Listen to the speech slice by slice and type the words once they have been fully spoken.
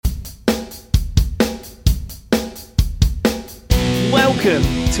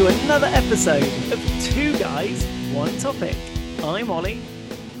Welcome to another episode of Two Guys, One Topic. I'm Ollie.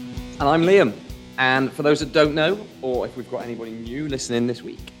 And I'm Liam. And for those that don't know, or if we've got anybody new listening this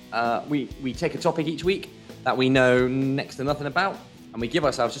week, we take a topic each week that we know next to nothing about, and we give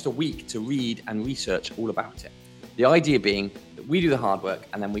ourselves just a week to read and research all about it. The idea being that we do the hard work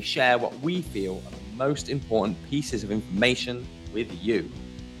and then we share what we feel are the most important pieces of information with you.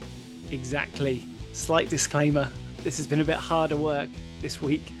 Exactly. Slight disclaimer. This has been a bit harder work this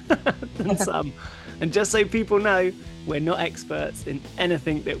week than some. And just so people know, we're not experts in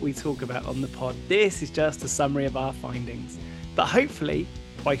anything that we talk about on the pod. This is just a summary of our findings. But hopefully,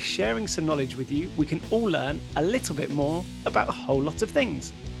 by sharing some knowledge with you, we can all learn a little bit more about a whole lot of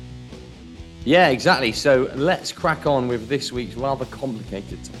things. Yeah, exactly. So let's crack on with this week's rather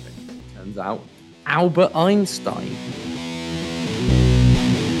complicated topic. Turns out, Albert Einstein.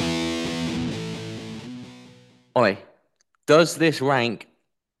 Ollie, does this rank,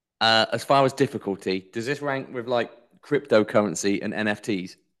 as far as difficulty, does this rank with like cryptocurrency and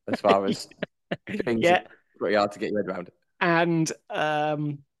NFTs as far as things Yeah. that are pretty hard to get your head around? And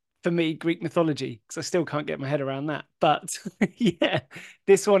for me, Greek mythology, because I still can't get my head around that. But yeah,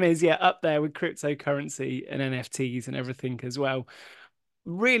 this one is up there with cryptocurrency and NFTs and everything as well.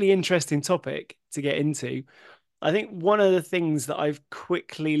 Really interesting topic to get into. I think one of the things that I've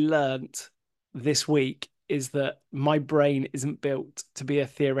quickly learnt this week is that my brain isn't built to be a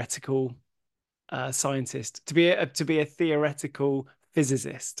theoretical scientist, to be a theoretical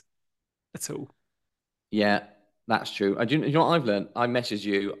physicist at all. Yeah, that's true. You know what I've learned? I messaged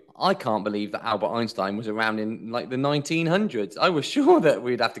you. I can't believe that Albert Einstein was around in like the 1900s. I was sure that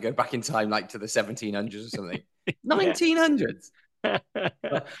we'd have to go back in time, like to the 1700s or something. Yeah. 1900s.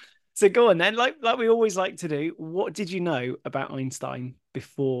 But So go on then, like we always like to do. What did you know about Einstein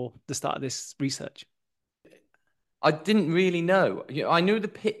before the start of this research? I didn't really know. I knew the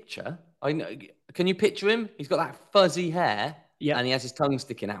picture. I know. Can you picture him? He's got that fuzzy hair Yep. and he has his tongue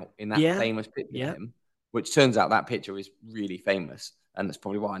sticking out in that Yeah. famous picture of Yeah. him, which turns out that picture is really famous. And that's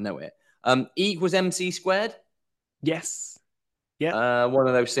probably why I know it. E equals MC squared. Yes. Yeah. One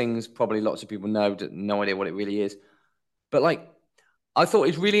of those things probably lots of people know, no idea what it really is. But like, I thought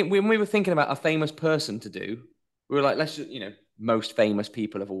it's really, when we were thinking about a famous person to do, we were like, let's just, most famous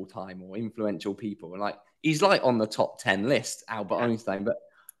people of all time or influential people. And like, he's like on the top 10 list, Albert Einstein. But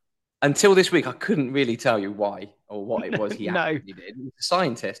until this week, I couldn't really tell you why or what it was he No. actually did. He was a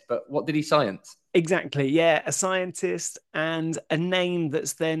scientist, but what did he science? Exactly. Yeah. A scientist and a name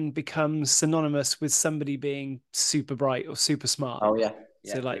that's then become synonymous with somebody being super bright or super smart. Oh, yeah. So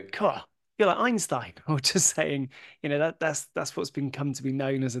Yeah, true. like, God, you're like Einstein, or just saying, that's what's been come to be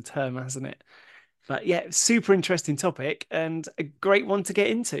known as a term, hasn't it? But yeah, super interesting topic and a great one to get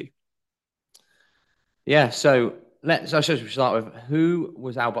into. Yeah, so I suppose we start with who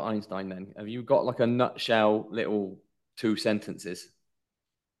was Albert Einstein then? Have you got like a nutshell little two sentences?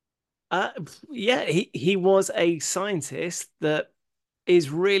 Uh, yeah, he was a scientist that is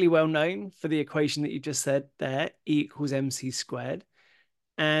really well known for the equation that you just said there, E equals mc squared.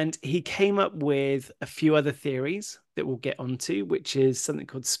 And he came up with a few other theories that we'll get onto, which is something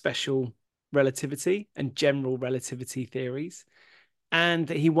called special relativity and general relativity theories. And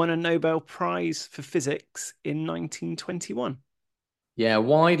that he won a Nobel Prize for physics in 1921. Yeah,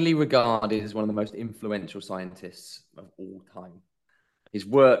 widely regarded as one of the most influential scientists of all time. His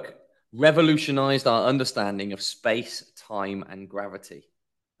work revolutionized our understanding of space, time, and gravity.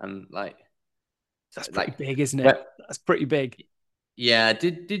 And That's pretty like, big, isn't it? well, That's pretty big. yeah.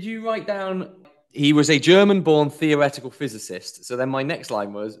 Did you write down? He was a German-born theoretical physicist. So then my next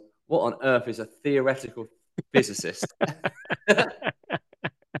line was, "What on earth is a theoretical physicist?"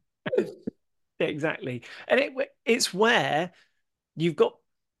 Exactly. And it's where you've got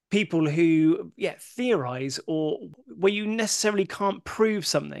people who theorize, or where you necessarily can't prove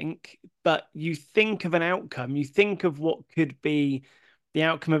something, but you think of an outcome, you think of what could be the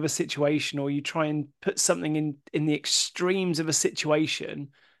outcome of a situation, or you try and put something in the extremes of a situation,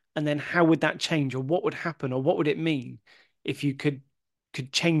 and then how would that change, or what would happen, or what would it mean if you could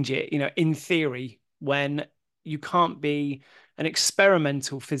change it, in theory, when you can't be an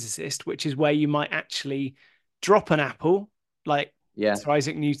experimental physicist, which is where you might actually drop an apple, like Yeah. Sir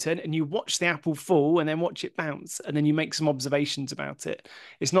Isaac Newton, and you watch the apple fall and then watch it bounce, and then you make some observations about it.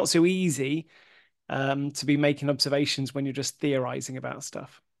 It's not so easy to be making observations when you're just theorizing about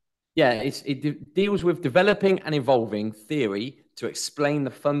stuff. Yeah, it deals with developing and evolving theory to explain the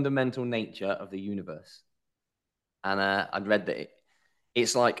fundamental nature of the universe. And I'd read that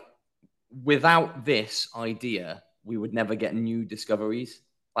it's like without this idea, we would never get new discoveries.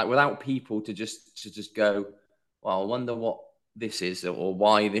 Like without people to just go, well, I wonder what this is or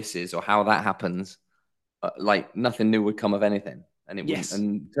why this is or how that happens, like nothing new would come of anything, and it wouldn't. Yes,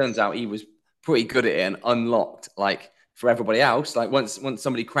 And turns out he was pretty good at it and unlocked like for everybody else. Like once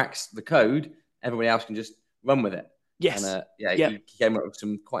somebody cracks the code, everybody else can just run with it. And yes, yeah, yeah. he came up with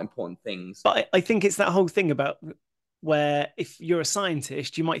some quite important things. But I think it's that whole thing about where if you're a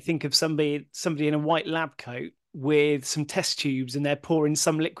scientist, you might think of somebody in a white lab coat with some test tubes and they're pouring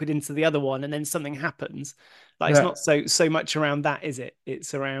some liquid into the other one and then something happens. Like it's Yeah. not so much around that, is it?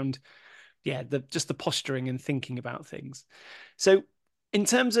 It's around the just the posturing and thinking about things. So in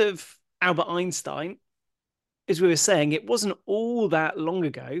terms of Albert Einstein, as we were saying, it wasn't all that long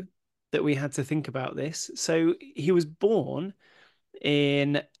ago that we had to think about this. So he was born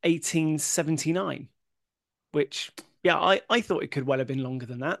in 1879, which, yeah, I thought it could well have been longer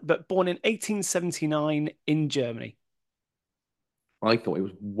than that, but born in 1879 in Germany. I thought it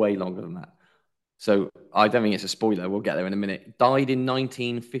was way longer than that. So I don't think it's a spoiler. We'll get there in a minute. Died in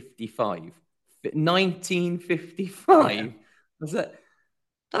 1955. Yeah. 1955. Was that?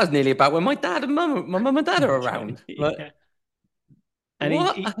 That was nearly about when my mum and dad are Okay. around. Like Yeah. And he,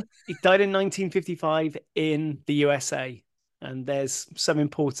 what? he, he died in 1955 in the USA. And there's some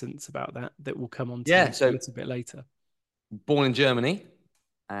importance about that that we'll come on to Yeah. a So little bit later. born in Germany,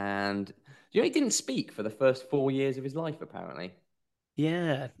 and he didn't speak for the first 4 years of his life apparently,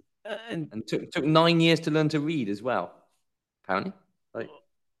 Yeah. And and took 9 years to learn to read as well. Apparently, like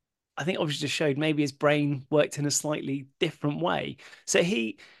I think obviously just showed maybe his brain worked in a slightly different way. So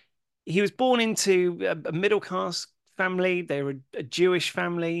he was born into a middle class family. They were a Jewish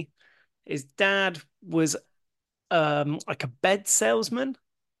family. His dad was like a bed salesman,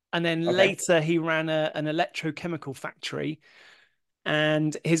 and then okay, later he ran an electrochemical factory.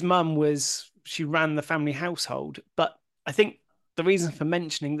 And his mum was she ran the family household. But I think the reason for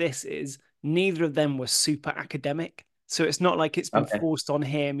mentioning this is neither of them were super academic. So it's not like it's been okay, forced on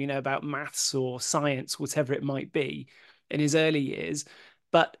him, about maths or science, whatever it might be in his early years.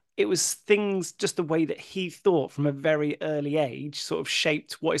 But it was things, just the way that he thought from a very early age, sort of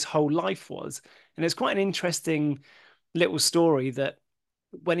shaped what his whole life was. And it's quite an interesting little story that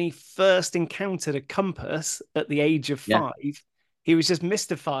when he first encountered a compass at the age of yeah, 5, he was just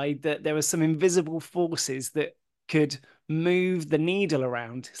mystified that there were some invisible forces that could move the needle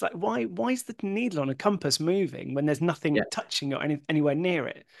around. It's like, why is the needle on a compass moving when there's yeah. nothing touching it or anywhere near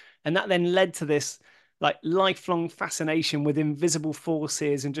it? And that then led to this like lifelong fascination with invisible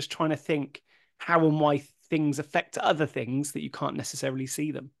forces and just trying to think how and why things affect other things that you can't necessarily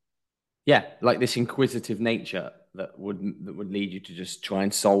see them. Yeah, like this inquisitive nature that would lead you to just try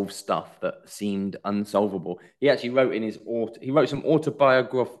and solve stuff that seemed unsolvable. He actually wrote in his he wrote some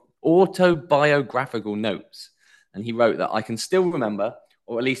autobiographical notes, and he wrote that I can still remember,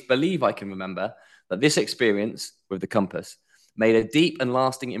 or at least believe I can remember, that this experience with the compass made a deep and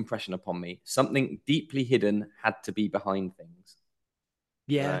lasting impression upon me. Something deeply hidden had to be behind things.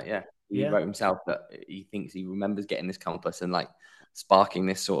 Yeah, Yeah, he yeah. wrote himself that he thinks he remembers getting this compass and like sparking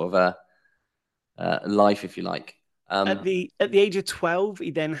this sort of life, if you like. At the age of 12,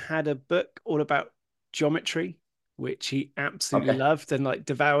 he then had a book all about geometry, which he absolutely Okay. loved and like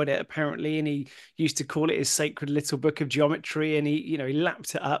devoured it apparently. And he used to call it his sacred little book of geometry. And he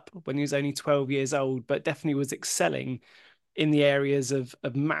lapped it up when he was only 12 years old, but definitely was excelling in the areas of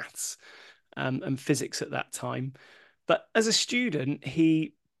maths and physics at that time. But as a student,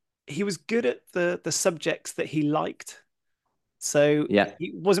 he was good at the subjects that he liked. So Yeah.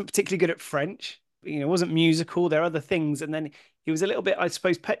 he wasn't particularly good at French, wasn't musical. There are other things. And then he was a little bit, I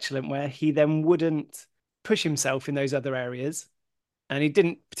suppose, petulant where he then wouldn't push himself in those other areas. And he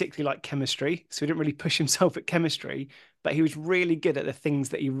didn't particularly like chemistry. So he didn't really push himself at chemistry, but he was really good at the things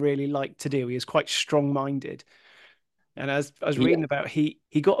that he really liked to do. He was quite strong minded. And as I was He, reading about, he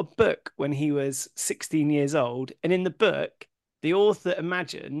got a book when he was 16 years old. And in the book, the author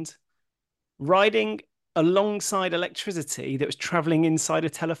imagined riding alongside electricity that was traveling inside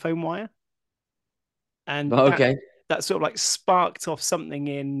a telephone wire, and that okay. that sort of like sparked off something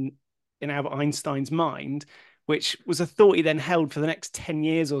in Albert Einstein's mind, which was a thought he then held for the next 10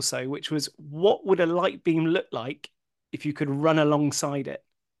 years or so, which was what would a light beam look like if you could run alongside it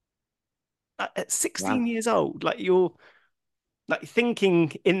at 16 Wow. years old, like you're like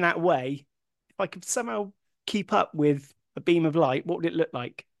thinking in that way. If I could somehow keep up with a beam of light, what would it look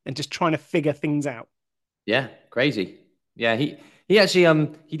like, and just trying to figure things out. Yeah. Crazy. Yeah. He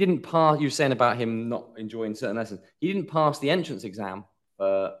actually he didn't pass. You were saying about him not enjoying certain lessons. He didn't pass the entrance exam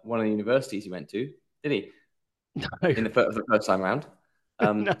for one of the universities he went to, did he? No. In the first time round.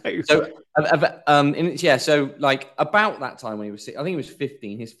 No. So yeah. So like about that time when he was, I think he was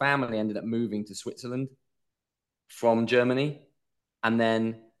 15. His family ended up moving to Switzerland from Germany, and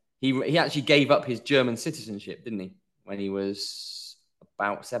then he actually gave up his German citizenship, didn't he, when he was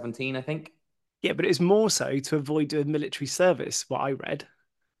about 17, I think. Yeah, but it's more so to avoid doing military service, what I read.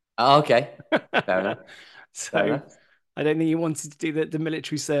 Oh, okay, fair enough. Fair So enough. I don't think he wanted to do the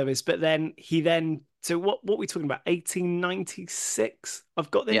military service. But then he then, so what we talking about? 1896.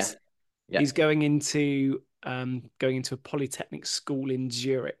 I've got Yeah, this. yeah, He's going into a polytechnic school in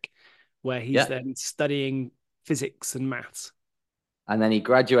Zurich, where he's yeah. then studying physics and maths. And then he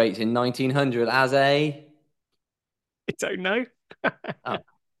graduates in 1900 as a. I don't know. Oh.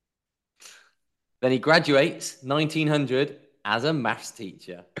 Then he graduates 1900 as a maths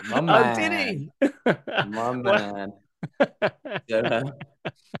teacher. My Oh, did man, he? my Well, man. So,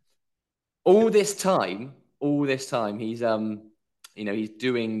 all this time, he's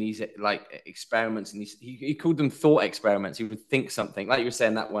doing these like experiments, and he called them thought experiments. He would think something, like you were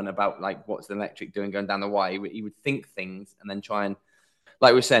saying that one about like what's the electric doing going down the wire. He would think things and then try and,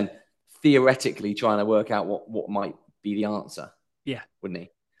 like we were saying, theoretically trying to work out what might be the answer, yeah. wouldn't he?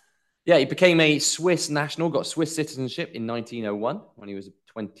 Yeah, he became a Swiss national, got Swiss citizenship in 1901 when he was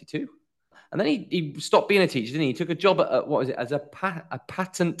 22. And then he stopped being a teacher, didn't he? He took a job at what was it, as a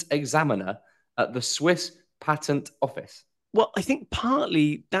patent examiner at the Swiss Patent Office. Well, I think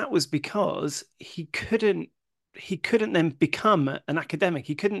partly that was because he couldn't then become an academic.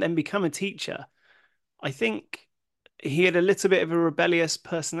 He couldn't then become a teacher. I think he had a little bit of a rebellious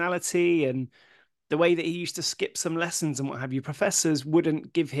personality, and the way that he used to skip some lessons and what have you, professors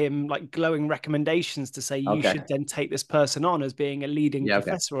wouldn't give him like glowing recommendations to say you Okay. should then take this person on as being a leading Yeah,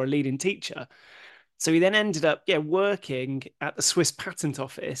 okay. professor or a leading teacher. So he then ended up, yeah, working at the Swiss Patent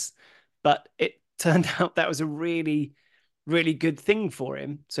Office, but it turned out that was a really, really good thing for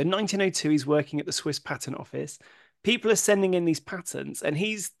him. So in 1902, he's working at the Swiss Patent Office. People are sending in these patents, and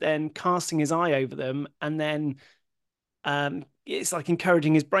he's then casting his eye over them, and then it's like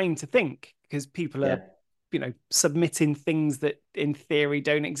encouraging his brain to think because people are, Yeah. submitting things that in theory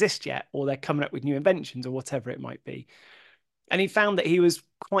don't exist yet, or they're coming up with new inventions or whatever it might be. And he found that he was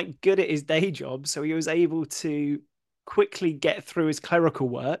quite good at his day job, so he was able to quickly get through his clerical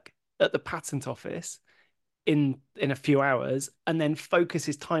work at the patent office in a few hours, and then focus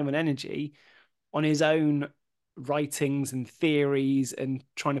his time and energy on his own writings and theories and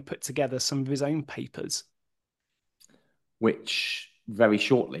trying to put together some of his own papers. Which very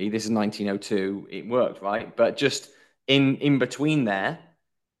shortly, this is 1902, it worked, right? But just in between there,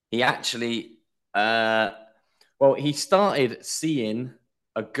 he actually, uh, well, he started seeing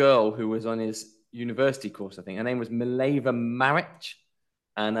a girl who was on his university course, I think. Her name was Mileva Maric.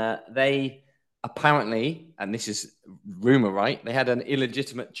 And they apparently, and this is rumor, right? They had an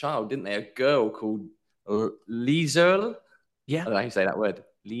illegitimate child, didn't they? A girl called Liesel. Yeah. I don't know how you say that word.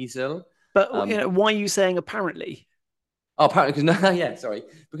 Liesel. But Um, why are you saying apparently? Oh, apparently, because no, yeah, sorry,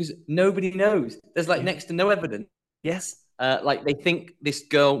 because nobody knows. There's like Yeah. next to no evidence. Yeah. Like they think this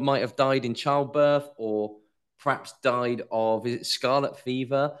girl might have died in childbirth, or perhaps died of, is it scarlet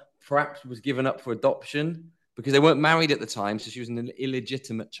fever? Perhaps was given up for adoption because they weren't married at the time, so she was an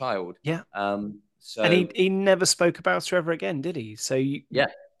illegitimate child. Yeah. And he So he never spoke about her ever again, did he? So yeah,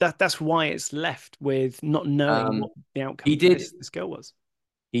 that's why it's left with not knowing um, what the he outcome for did. this girl was.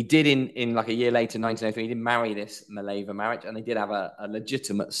 He did in like a year later, 1903. He did marry this Mileva marriage, and they did have a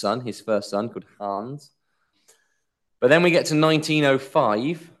legitimate son, his first son, called Hans. But then we get to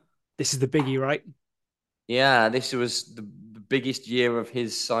 1905. This is the biggie, right? Yeah, this was the biggest year of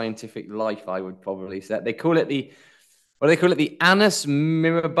his scientific life, I would probably say. They call it the, what do they call it? The Annus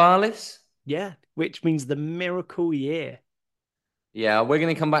Mirabilis. Yeah, which means the miracle year. Yeah, we're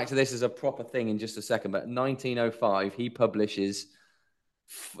going to come back to this as a proper thing in just a second. But 1905, he publishes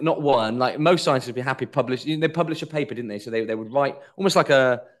not one, like most scientists would be happy publish. They publish a paper, didn't they? So they would write almost like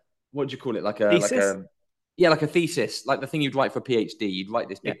a, what do you call it? Thesis? Yeah, like a thesis, like the thing you'd write for a PhD. You'd write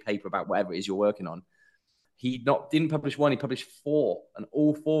this Yeah, big paper about whatever it is you're working on. He not didn't publish one, he published four, and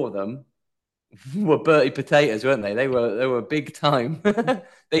all four of them were Bertie potatoes, weren't they? They were big time. they were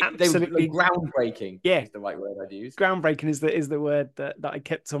like absolutely. groundbreaking Yeah, is the right word I'd use. groundbreaking is the word that I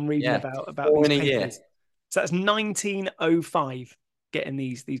kept on reading Yeah, about four these in a year. papers. So that's 1905 getting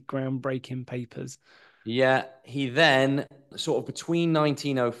these groundbreaking papers. Yeah, he then sort of between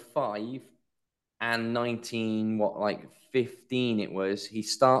 1905 and 19 what like 15 it was, he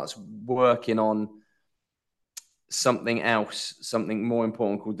starts working on something else, something more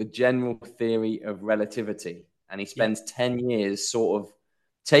important called the general theory of relativity. And he Yeah, spends 10 years sort of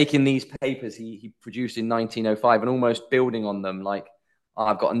taking these papers he produced in 1905 and almost building on them. Like, oh,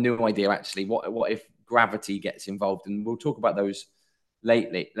 I've got a new idea actually. What if gravity gets involved? And we'll talk about those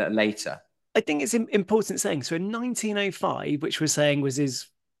later. I think it's important saying. So in 1905, which we're saying was his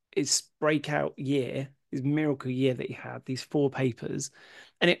breakout year, his miracle year that he had, these four papers,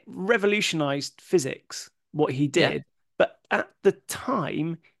 and it revolutionized physics, what he Yeah. did. But at the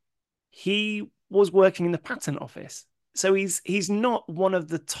time, he was working in the patent office. So he's not one of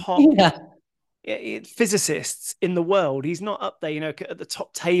the top Yeah. physicists in the world. He's not up there, at the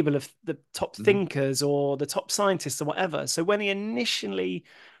top table of the top Mhm. thinkers or the top scientists or whatever. So when he initially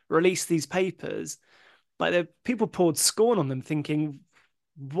released these papers, like the people poured scorn on them, thinking,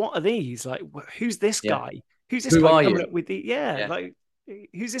 "What are these? Like, who's this Yeah. guy? Who's this Who guy are coming you? up with the yeah? Yeah. Like,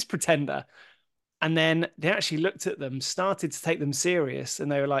 who's this pretender?" And then they actually looked at them, started to take them serious,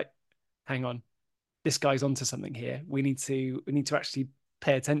 and they were like, "Hang on, this guy's onto something here. We need to actually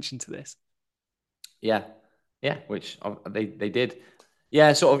pay attention to this." Yeah. Yeah. Which they did.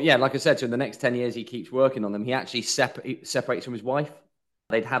 Yeah. Sort of. Yeah. Like I said, so in the next 10 years, he keeps working on them. He actually separates from his wife.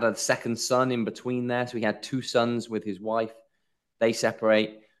 They'd had a second son in between there, so he had two sons with his wife. They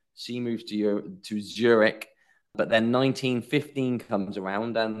separate. She moves to Zurich, but then 1915 comes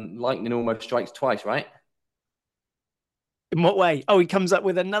around, and lightning almost strikes twice, right? In what way? Oh, he comes up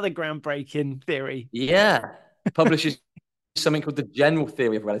with another groundbreaking theory. Yeah, publishes something called the general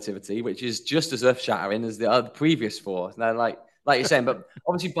theory of relativity, which is just as earth-shattering as the other previous four. Now, like you're saying, but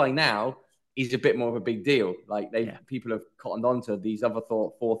obviously by now he's a bit more of a big deal. Like they Yeah. people have cottoned on to these other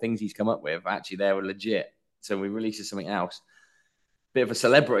four things he's come up with. Actually, they're legit. So we releases something else. Bit of a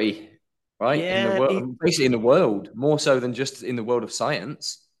celebrity, right? In the Yeah, world, basically in the world, more so than just in the world of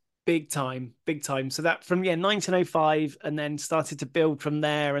science. big time, big time. So that from 1905 and then started to build from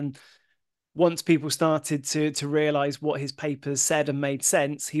there. And once people started to realize what his papers said and made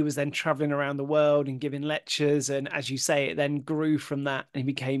sense, he was then traveling around the world and giving lectures. And as you say, it then grew from that and he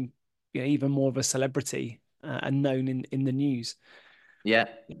became even more of a celebrity and known in the news. Yeah,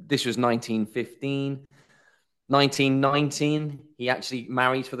 this was 1915. 1919, he actually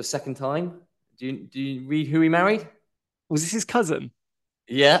married for the second time. Do you read who he married? Was this his cousin,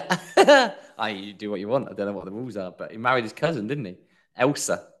 Yeah. You do what you want. I don't know what the rules are, but he married his cousin, didn't he?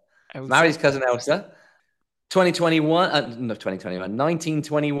 Elsa. Married Elsa? his cousin Elsa. 2021, no, 2021,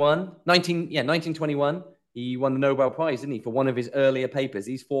 1921, 1921, he won the Nobel Prize, didn't he, for one of his earlier papers.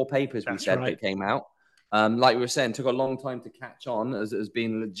 These four papers we That's said right. that came out, like we were saying, took a long time to catch on as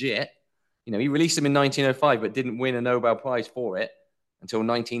being legit. He released them in 1905, but didn't win a Nobel Prize for it until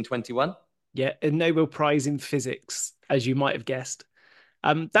 1921. Yeah, a Nobel Prize in physics, as you might have guessed.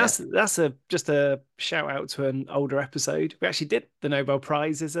 Yeah. That's a just a shout out to an older episode. We actually did the Nobel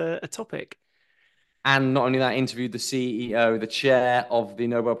Prize as a topic. And not only that, interviewed the CEO, the chair of the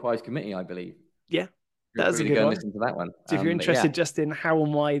Nobel Prize Committee, I believe. Yeah, Feel that's a free to good go and one. listen to that one. So if you're But yeah, interested just in how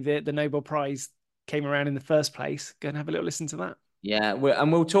and why the Nobel Prize came around in the first place, go and have a little listen to that. yeah,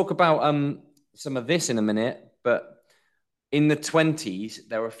 and we'll talk about some of this in a minute. But in the 20s,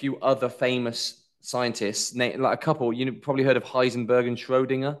 there were a few other famous scientists, like a couple. Probably heard of Heisenberg and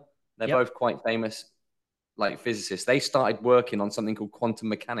Schrodinger. They're Yep. both quite famous, like physicists. They started working on something called quantum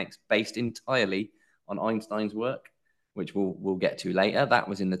mechanics, based entirely on Einstein's work, which we'll get to later. That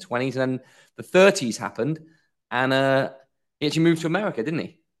was in the 20s, and then the 30s happened, and he actually moved to America, didn't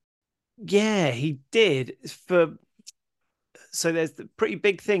he? Yeah, he did. So there's the pretty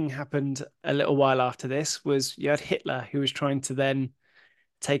big thing happened a little while after this was you had Hitler who was trying to then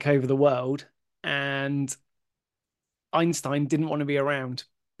take over the world and Einstein didn't want to be around.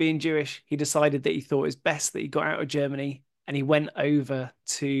 Being Jewish, he decided that he thought it was best that he got out of Germany and he went over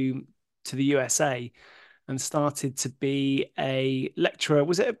to the USA and started to be a lecturer.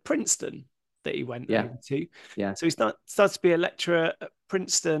 Was it at Princeton that he went Yeah, over to? yeah, So he started to be a lecturer at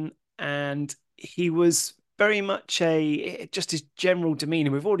Princeton, and he was very much a just his general demeanor.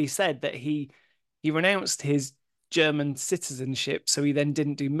 We've already said that he renounced his German citizenship, so he then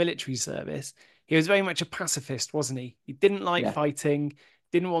didn't do military service. He was very much a pacifist, wasn't he? He didn't like yeah, fighting,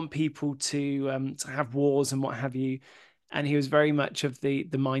 didn't want people to have wars and what have you, and he was very much of the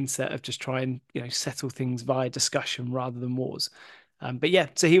mindset of just try and settle things via discussion rather than wars. But yeah,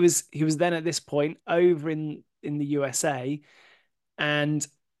 so he was then at this point over in the USA, and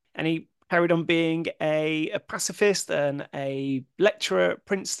he carried on being a pacifist and a lecturer at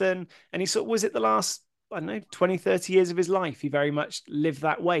Princeton, and he sort of was it the last, I don't know, 20, 30 years of his life. He very much lived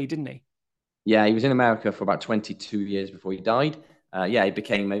that way, didn't he? yeah. He was in America for about 22 years before he died. Yeah, he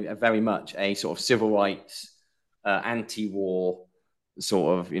became a very much a sort of civil rights, anti-war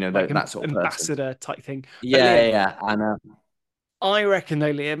sort of, Like that sort of person. ambassador type thing. But Yeah, yeah, Liam, yeah. And I reckon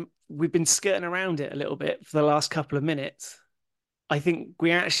though, Liam, we've been skirting around it a little bit for the last couple of minutes. I think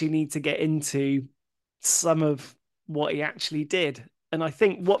we actually need to get into some of what he actually did. And I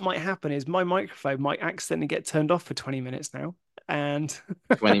think what might happen is my microphone might accidentally get turned off for 20 minutes now. And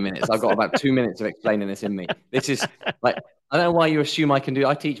 20 minutes. I've got about 2 minutes of explaining this in me. This is like, I don't know why you assume I can do.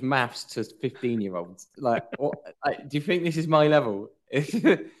 I teach maths to 15-year-olds. Like, what? Do you think this is my level?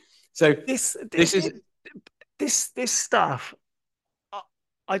 So this this is, this stuff, I-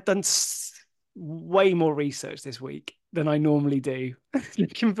 I've done way more research this week than I normally do,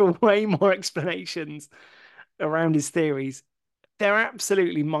 looking for way more explanations around his theories. They're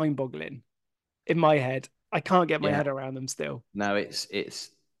absolutely mind-boggling in my head. I can't get my yeah. head around them still. No, it's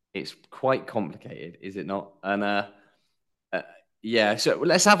quite complicated, is it not? And uh, yeah, so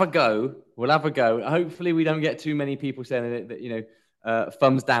let's have a go. We'll have a go. Hopefully, we don't get too many people saying that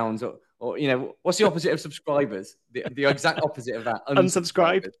thumbs downs or what's the opposite of subscribers? The exact opposite of that,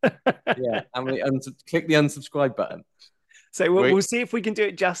 Unsubscribe. unsubscribers. Yeah, and we click the unsubscribe button. So we'll, We we'll see if we can do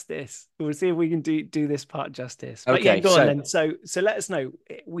it justice. We'll see if we can do this part justice. But yeah, okay. go on So then. So let us know.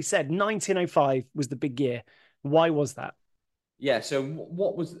 We said 1905 was the big year. Why was that? yeah, so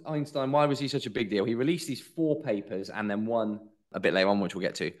what was Einstein? Why was he such a big deal? He released these four papers and then one a bit later on, which we'll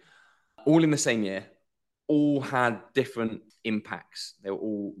get to, all in the same year, all had different impacts. They were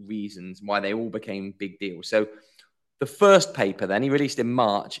all reasons why they all became big deals. So the first paper then he released in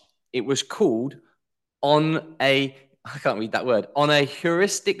March, it was called on a I can't read that word, on a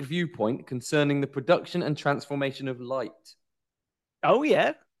heuristic viewpoint concerning the production and transformation of light. Oh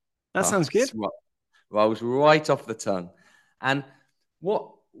yeah, that Oh, sounds good. rolls right off the tongue. And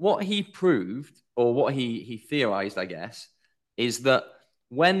what he proved, or what he theorized, I guess, is that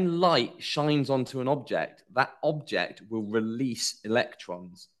when light shines onto an object, that object will release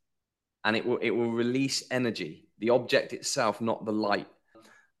electrons, and it will release energy. The object itself, not the light.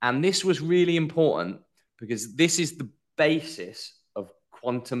 And this was really important because this is the basis of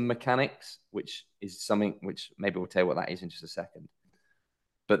quantum mechanics, which is something which maybe we'll tell you what that is in just a second.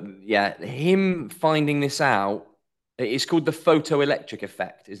 But yeah, him finding this out, it's called the photoelectric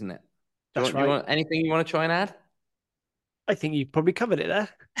effect, isn't it? That's Do you right. want anything you want to try and add? I think you've probably covered it there.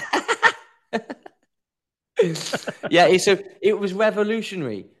 Yeah, so it was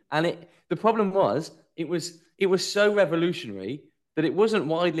revolutionary, and the problem was it was so revolutionary that it wasn't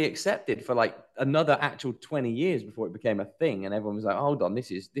widely accepted for like another actual 20 years before it became a thing, and everyone was like, hold on, this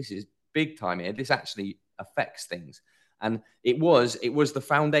is big time here. This actually affects things, and it was the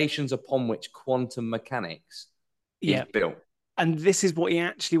foundations upon which quantum mechanics is Yeah, built. and this is what he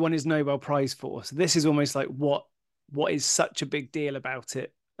actually won his Nobel Prize for. So this is almost like what is such a big deal about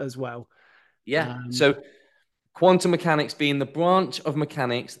it as well. Yeah, Um, so quantum mechanics being the branch of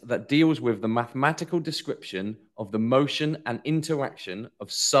mechanics that deals with the mathematical description of the motion and interaction of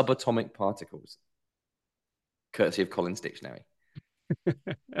subatomic particles, courtesy of Collins Dictionary.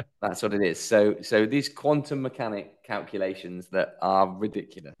 That's what it is. So these quantum mechanic calculations that are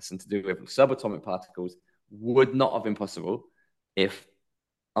ridiculous and to do with subatomic particles would not have been possible if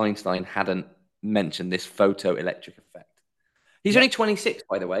Einstein hadn't mentioned this photoelectric effect. He's yep. only 26,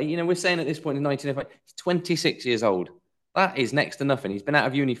 by the way. We're saying at this point in 1905, he's 26 years old. That is next to nothing. He's been out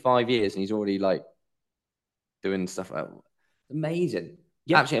of uni 5 years and he's already like doing stuff like that. Amazing.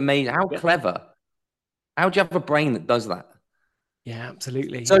 Yep. Absolutely amazing. How Yep. clever. How do you have a brain that does that? Yeah,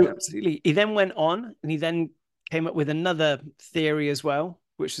 absolutely. So, Absolutely. He then went on and he then came up with another theory as well,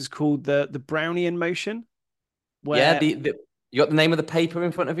 which is called the Brownian motion, yeah, where you got the name of the paper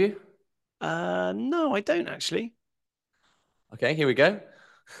in front of you? no, I don't actually. Okay, here we go.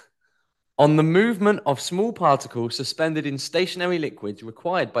 On the movement of small particles suspended in stationary liquids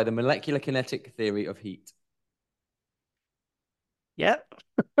required by the molecular kinetic theory of heat. Yeah.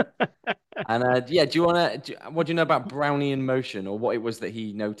 And yeah, what do you know about Brownian motion, or what it was that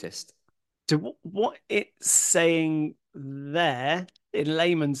he noticed? So what it's saying there in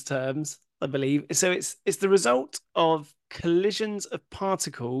layman's terms, I believe. So it's the result of collisions of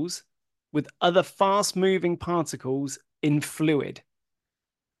particles with other fast moving particles in fluid.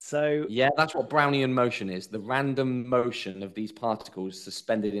 So Yeah, that's what Brownian motion is, the random motion of these particles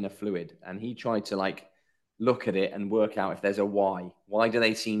suspended in a fluid. And he tried to like look at it and work out if there's a why. Why do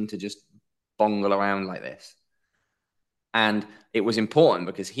they seem to just bongle around like this? And it was important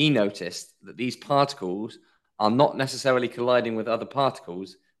because he noticed that these particles are not necessarily colliding with other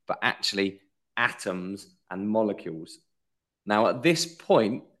particles, but actually atoms and molecules. Now, at this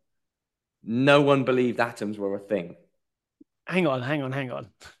point, no one believed atoms were a thing. hang on.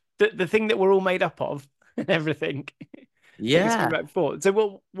 The thing that we're all made up of and everything that we spoke Yeah. about before. So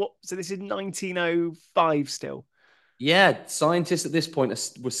what so this is 1905 still. Yeah, scientists at this point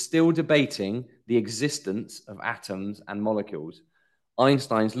were still debating the existence of atoms and molecules.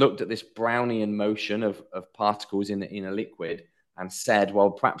 Einstein's looked at this Brownian motion of particles in a liquid, and said,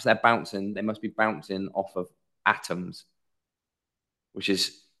 well, perhaps they must be bouncing off of atoms, which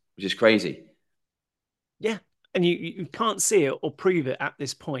is crazy. Yeah, and you can't see it or prove it at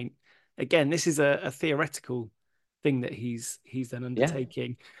this point. Again, this is a theoretical thing that he's then Yeah,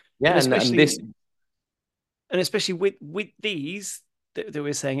 undertaking, yeah, and and this, especially with these that we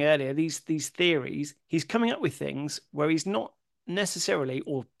were saying earlier, these theories, he's coming up with things where he's not necessarily,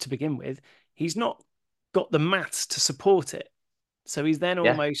 or to begin with, he's not got the maths to support it. So he's then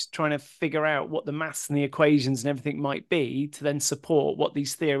yeah, almost trying to figure out what the maths and the equations and everything might be to then support what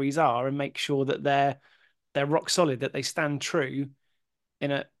these theories are and make sure that they're rock solid, that they stand true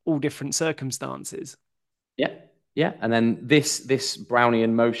in all different circumstances. yeah, yeah, and then this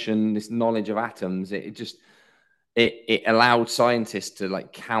Brownian motion, this knowledge of atoms, it just it allowed scientists to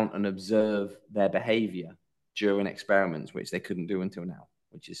like count and observe their behavior during experiments, which they couldn't do until now,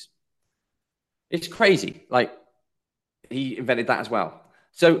 which is it's crazy. Like he invented that as well.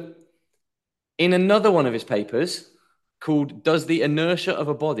 So in another one of his papers called "Does the inertia of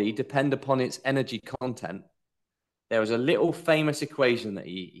a body depend upon its energy content?" there was a little famous equation that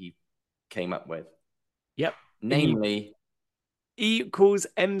he came up with, Yep. And you namely, E equals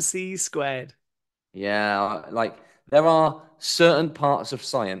MC squared. yeah, like there are certain parts of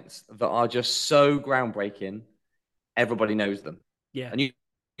science that are just so groundbreaking, everybody knows them. Yeah. And you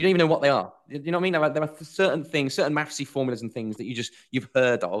don't even know what they are. You know what I mean? There are certain things, certain mathsy formulas and things that you've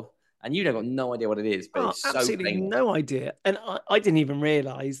heard of, and you've got no idea what it is, but Oh, it's so absolutely famous. no idea. And I didn't even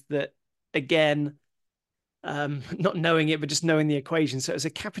realize that again, not knowing it, but just knowing the equation. So it's a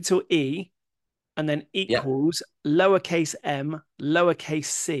capital E and then Yeah, equals lowercase m, lowercase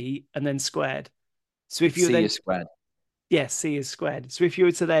c, and then squared. So if you were C then, is squared. yeah, c is squared. So if you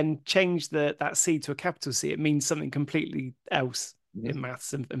were to then change that c to a capital C, it means something completely else in Mhm.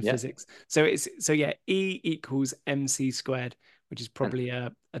 maths and Yeah, physics. So yeah, E equals mc squared, which is and probably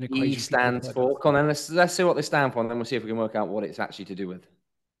an E equation people have stands heard of. for. Come on, then let's see what they stand for, and then we'll see if we can work out what it's actually to do with.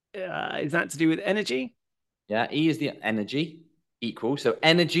 Is that to do with energy, Yeah, E is the energy equal. So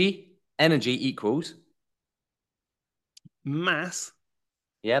energy equals, mass,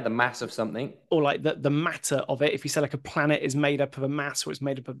 yeah, the mass of something. or like the matter of it? If you say like a planet is made up of a mass or it's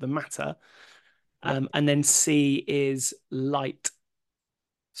made up of the matter, Yeah. and then C is light,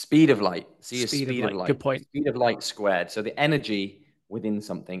 Speed of light. C is speed of speed of light. light. Good point. Speed of light squared. So the energy within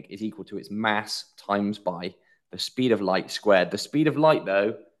something is equal to its mass times by the speed of light squared. The speed of light,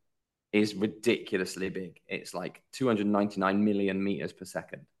 though, is ridiculously big. It's like 299 million meters per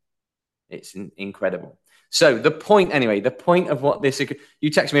second. It's incredible. So the point of what this, you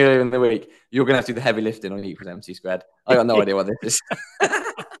text me earlier in the week, you're going to have to do the heavy lifting on E equals MC squared. I got no idea what this is.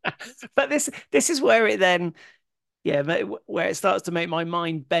 But this is where it then, yeah, where it starts to make my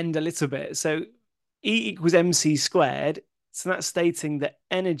mind bend a little bit. So E equals mc squared. So that's stating that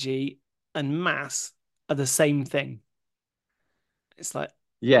energy and mass are the same thing. It's like,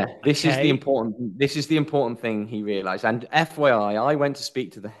 Yeah, okay, this is the important thing he realized. And FYI, I went to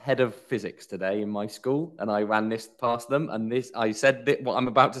speak to the head of physics today in my school and I ran this past them and this I said what I'm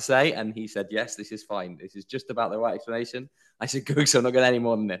about to say and he said, "Yes, this is fine. This is just about the right explanation." I said, "Good, so I'm not getting any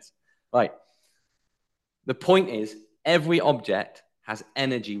more than this." Right. The point is every object has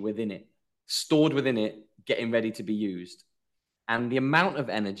energy within it, stored within it, getting ready to be used. And the amount of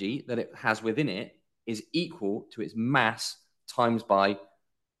energy that it has within it is equal to its mass times by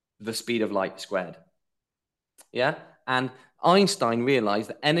the speed of light squared. Yeah. And Einstein realized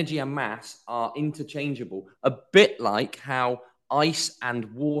that energy and mass are interchangeable, a bit like how ice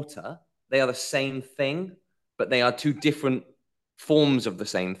and water, they are the same thing, but they are two different forms of the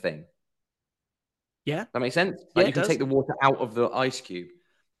same thing. yeah, That makes sense? yeah, Like you it can does. take the water out of the ice cube.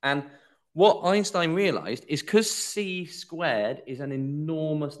 And what Einstein realized is because c squared is an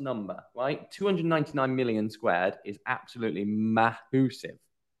enormous number, right? 299 million squared is absolutely massive.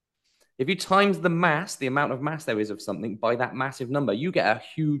 If you times the mass, the amount of mass there is of something by that massive number, you get a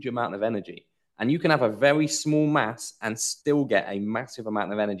huge amount of energy. And you can have a very small mass and still get a massive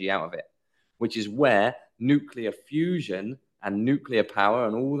amount of energy out of it, which is where nuclear fusion and nuclear power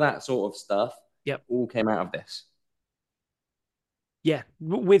and all that sort of stuff Yep. all came out of this. Yeah.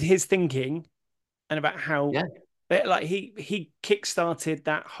 With his thinking and about how Yeah, like he kickstarted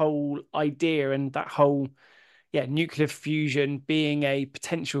that whole idea and that whole, yeah, nuclear fusion being a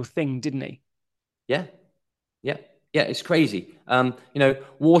potential thing, didn't he? yeah, yeah, yeah. It's crazy.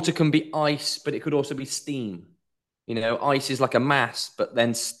 Water can be ice, but it could also be steam. Ice is like a mass, but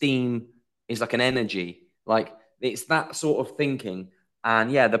then steam is like an energy. Like it's that sort of thinking.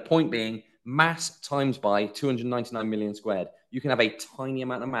 And yeah, the point being mass times by 299 million squared. You can have a tiny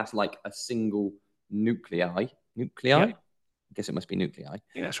amount of mass, like a single nuclei. Nuclei? Yep. I guess it must be nuclei.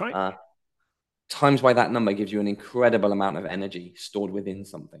 Yeah, that's right. Uh, times by that number gives you an incredible amount of energy stored within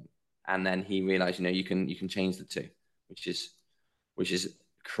something. And then he realized, you can change the two, which is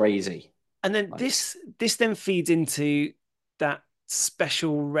crazy. And then Like, this then feeds into that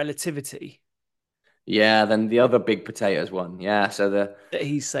special relativity yeah, then the other big potatoes one. Yeah. So that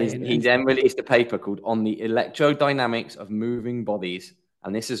he's his, saying. he And then released a paper called On the Electrodynamics of Moving Bodies.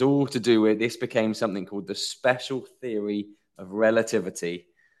 And this is all to do with this became something called the special theory of relativity.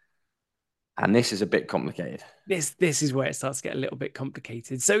 And this is a bit complicated. this is where it starts to get a little bit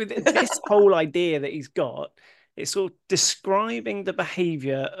complicated. So this whole idea that he's got, it's sort of describing the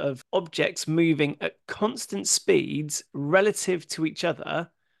behavior of objects moving at constant speeds relative to each other.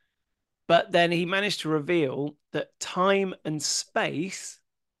 But then he managed to reveal that time and space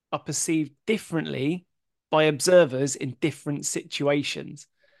are perceived differently by observers in different situations.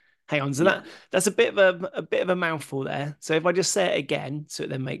 Hang on, so Yeah. that's a bit of a mouthful there. So if I just say it again, so it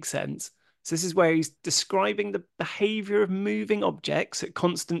then makes sense. So this is where he's describing the behavior of moving objects at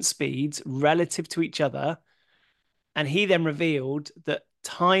constant speeds relative to each other, and he then revealed that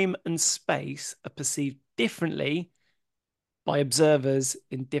time and space are perceived differently by observers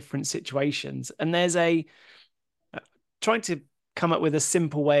in different situations. And there's a trying to come up with a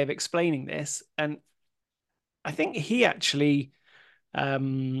simple way of explaining this, and I think he actually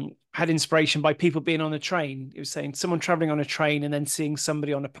had inspiration by people being on a train. He was saying someone traveling on a train and then seeing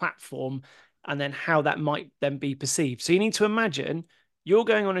somebody on a platform, and then how that might then be perceived. So you need to imagine you're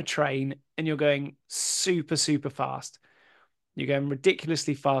going on a train and you're going super, super fast. You're going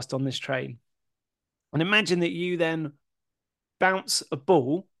ridiculously fast on this train. And imagine that you then bounce a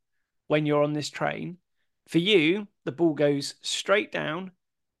ball when you're on this train. For you, the ball goes straight down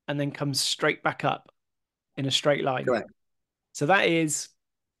and then comes straight back up in a straight line. Correct. So that is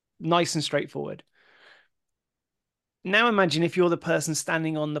nice and straightforward. Now imagine if you're the person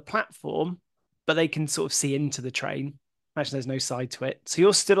standing on the platform, but they can sort of see into the train. Imagine there's no side to it. So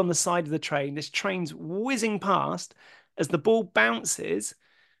you're stood on the side of the train. This train's whizzing past. As the ball bounces,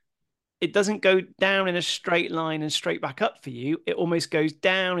 it doesn't go down in a straight line and straight back up for you. It almost goes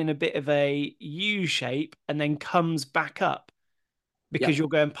down in a bit of a U shape and then comes back up because Yep. you're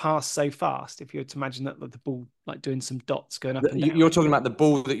going past so fast. If you were to imagine that the ball like doing some dots going up and down. You're talking about the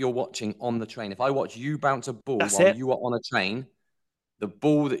ball that you're watching on the train. If I watch you bounce a ball That's while it. you are on a train, the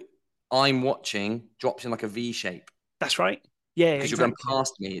ball that I'm watching drops in like a V shape That's right. Yeah, because you're going exactly.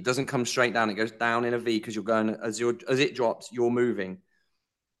 past me. It doesn't come straight down. It goes down in a V because you're going as it drops, you're moving.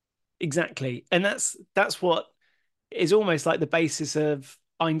 Exactly. And that's what is almost like the basis of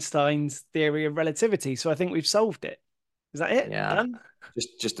Einstein's theory of relativity. So I think we've solved it. Is that it? Yeah, Done?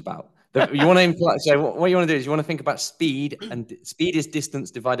 just about. You want to imply, so what you want to do is you want to think about speed, and speed is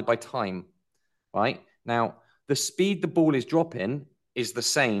distance divided by time, right? Now, the speed the ball is dropping is the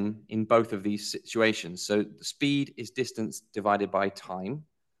same in both of these situations. So the speed is distance divided by time.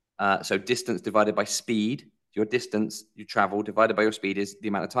 So distance divided by speed, your distance you travel divided by your speed is the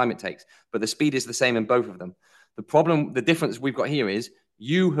amount of time it takes. But the speed is the same in both of them. The difference we've got here is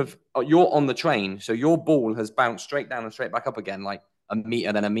you're on the train, so your ball has bounced straight down and straight back up again, like a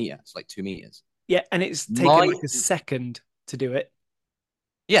meter, then a meter. It's like 2 meters. Yeah, and it's taken My like a second to do it.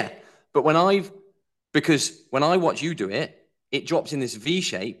 Yeah, but because when I watch you do it, it drops in this V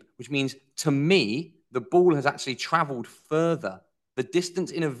shape, which means to me the ball has actually traveled further. The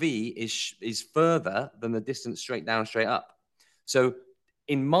distance in a V is further than the distance straight down, straight up. So,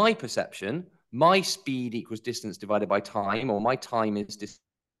 in my perception, my speed equals distance divided by time, or my time is distance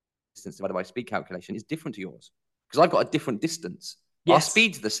divided by speed calculation is different to yours because I've got a different distance. Our Yes.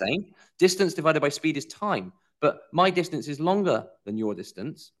 speed's the same. Distance divided by speed is time, but my distance is longer than your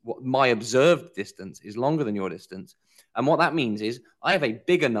distance. What my observed distance is longer than your distance. And what that means is I have a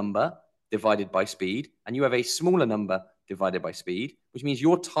bigger number divided by speed, and you have a smaller number divided by speed, which means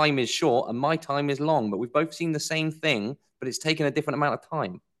your time is short and my time is long, but we've both seen the same thing, but it's taken a different amount of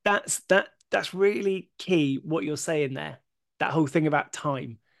time. That's really key what you're saying there. That whole thing about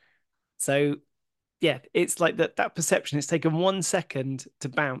time. So yeah, it's like that perception. It's taken 1 second to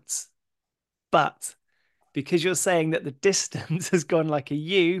bounce, but because you're saying that the distance has gone like a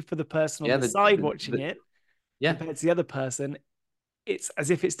U for the person on Yeah, the side watching it yeah, compared to the other person, it's as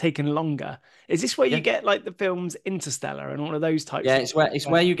if it's taken longer. Is this where you yeah. get like the films Interstellar and all of those types Yeah, of it's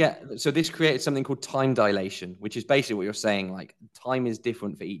where you get, so this created something called time dilation, which is basically what you're saying. Like time is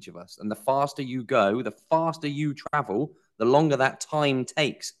different for each of us, and the faster you go, the faster you travel, the longer that time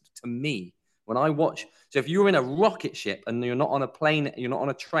takes. To me, when I watch, so if you're in a rocket ship and you're not on a plane, you're not on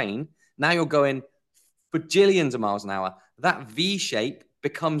a train, now you're going bajillions of miles an hour. That V shape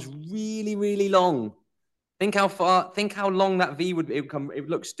becomes really, really long. Think how far, think how long that V would, it would come. It would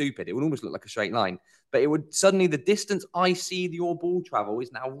look stupid. It would almost look like a straight line. But it would suddenly, the distance I see your ball travel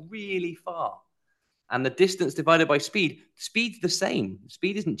is now really far. And the distance divided by speed's the same.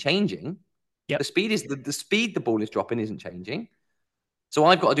 Speed isn't changing. Yep. The speed the ball is dropping isn't changing. So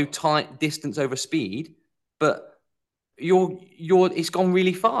I've got to do time distance over speed, but it's gone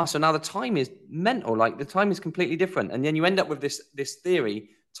really fast. So now the time is mental. Like the time is completely different. And then you end up with this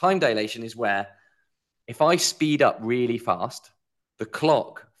theory. Time dilation is where if I speed up really fast, the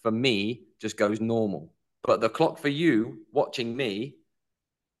clock for me just goes normal. But the clock for you watching me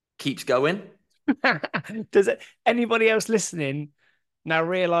keeps going. Does anybody else listening now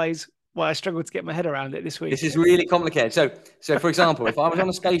realize why I struggled to get my head around it this This week? is really complicated. So for example, if I was on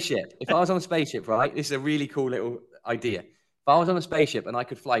a spaceship, right? This is a really cool little idea. If I was on a spaceship and I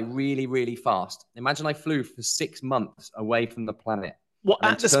could fly really, really fast, imagine I flew for 6 months away from the planet What, and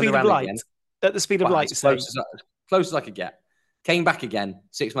then at the turned speed of around light? again, At the speed of well, light, say. as close as I could get. Came back again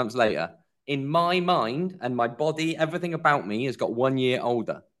 6 months later. In my mind and my body, everything about me has got 1 year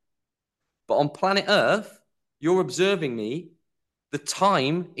older. But on planet Earth, you're observing me, the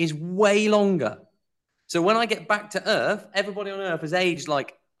time is way longer. So when I get back to Earth, everybody on Earth has aged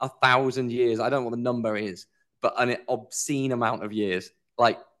like 1,000 years. I don't know what the number is, but an obscene amount of years.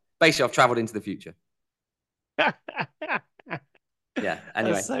 Like basically, I've traveled into the future. Yeah. That's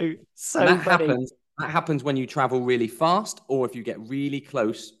Anyway, so and so funny. That happens when you travel really fast, or if you get really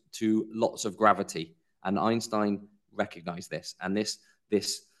close to lots of gravity. And Einstein recognized this, and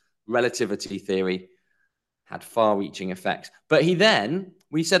this relativity theory had far-reaching effects. But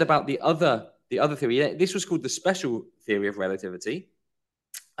we said about the other theory. This was called the special theory of relativity,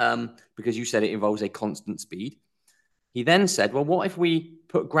 because you said it involves a constant speed. He then said, well, what if we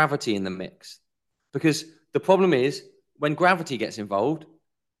put gravity in the mix? Because the problem is when gravity gets involved,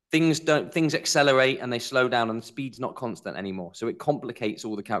 things accelerate and they slow down, and the speed's not constant anymore. So it complicates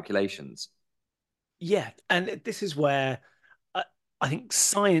all the calculations. Yeah, and this is where I, I think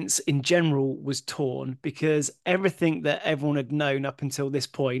science in general was torn because everything that everyone had known up until this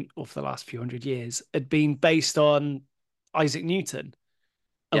point, or for the last few hundred years, had been based on Isaac Newton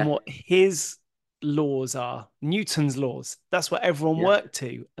and Yeah, what his laws are, Newton's laws. That's what everyone yeah, worked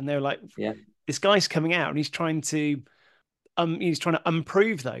to, and they were like, yeah. "This guy's coming out and he's trying to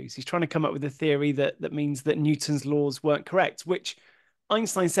unprove those. He's trying to come up with a theory that means that Newton's laws weren't correct," which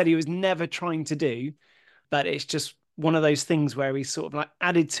Einstein said he was never trying to do, but it's just one of those things where he's sort of like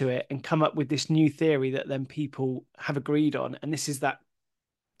added to it and come up with this new theory that then people have agreed on. And this is that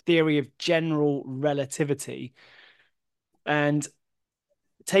theory of general relativity. And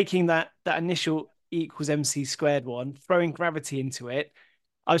taking that initial E equals MC squared one, throwing gravity into it,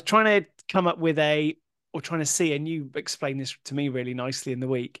 I was trying to come up with or trying to see, and you explained this to me really nicely in the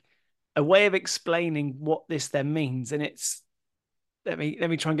week, a way of explaining what this then means. And it's let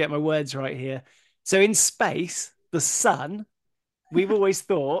me try and get my words right here. So in space, the sun, we've always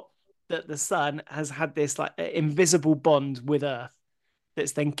thought that the sun has had this like invisible bond with Earth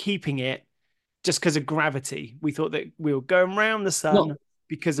that's then keeping it just because of gravity. We thought that we were going around the Not sun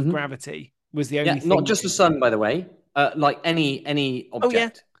because of mhm. gravity was the Yeah, only not thing that just the is. sun, by the way. Like any Oh yeah,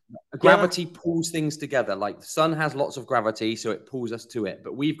 object, yeah, that's gravity pulls things together. Like the sun has lots of gravity, so it pulls us to it.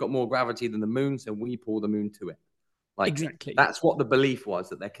 But we've got more gravity than the moon, so we pull the moon to it. Like exactly. that's what the belief was,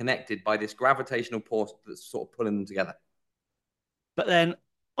 that they're connected by this gravitational force that's sort of pulling them together. But then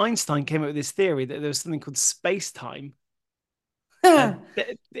Einstein came up with this theory that there was something called space time,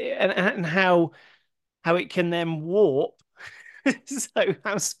 and how it can then warp. So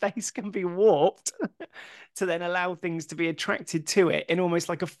how space can be warped to then allow things to be attracted to it in almost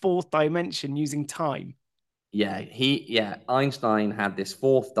like a fourth dimension using time. Einstein had this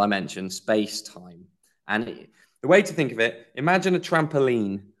fourth dimension, space time. The way to think of it, imagine a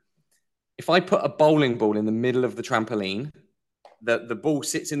trampoline. If I put a bowling ball in the middle of the trampoline, the ball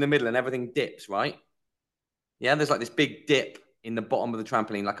sits in the middle and everything dips, right? Yeah, there's like this big dip in the bottom of the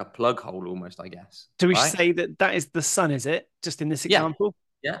trampoline, like a plug hole almost, I guess, Do we right? say that that is the sun, is it? Just in this Yeah, example?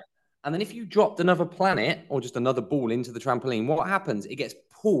 yeah. And then if you dropped another planet or just another ball into the trampoline, what happens? It gets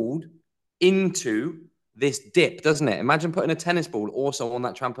pulled into this dip, doesn't it? Imagine putting a tennis ball also on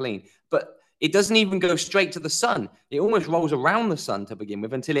that trampoline, but it doesn't even go straight to the sun. It almost rolls around the sun to begin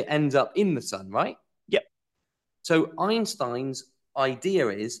with until it ends up in the sun, right? Yep. So Einstein's idea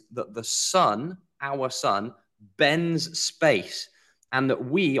is that the sun, our sun, bends space, and that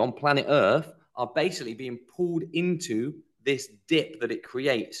we on planet Earth are basically being pulled into this dip that it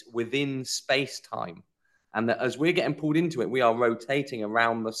creates within space time. And that as we're getting pulled into it, we are rotating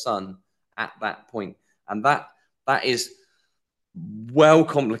around the sun at that point. And that is well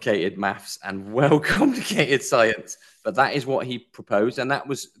complicated maths and well complicated science. But that is what he proposed, and that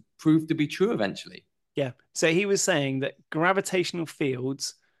was proved to be true eventually. Yeah. So he was saying that gravitational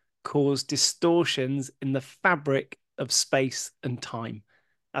fields cause distortions in the fabric of space and time.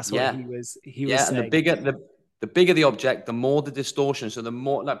 That's what Yeah, he was yeah, and saying. the bigger the object, the more the distortion. So the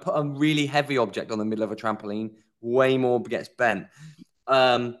more, like, put a really heavy object on the middle of a trampoline, way more gets bent.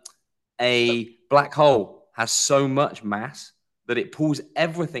 Um, a black hole has so much mass that it pulls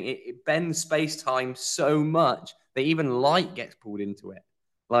everything. It bends space time so much that even light gets pulled into it,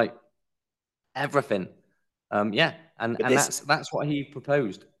 like everything. Yeah, and But and this that's what he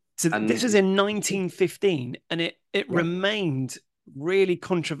proposed, so this and was it's in 1915 and it yeah. remained really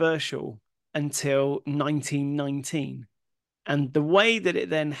controversial until 1919. And the way that it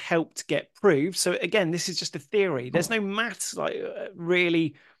then helped get proved, so again, this is just a theory. There's no maths like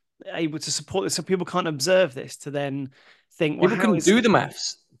really able to support this, so people can't observe this to then think, well, People how couldn't is do the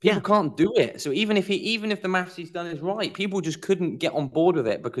maths. yeah, People can't do it. So even if the maths he's done is right, people just couldn't get on board with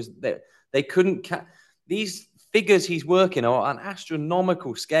it because they couldn't. These figures he's working are on an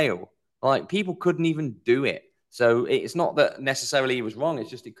astronomical scale. Like people couldn't even do it. So it's not that necessarily he was wrong. It's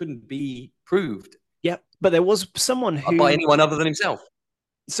just it couldn't be proved yeah. But there was by anyone other than himself.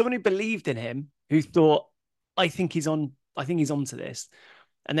 someone who believed in him, who thought, I think he's onto this.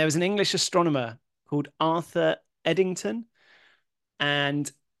 And there was an English astronomer called Arthur Eddington,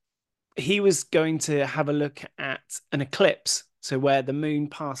 and he was going to have a look at an eclipse, so where the moon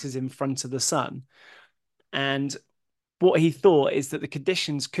passes in front of the sun. And what he thought is that the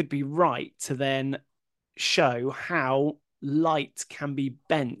conditions could be right to then show how light can be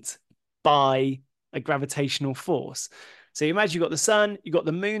bent by a gravitational force. So you imagine you've got the sun, you've got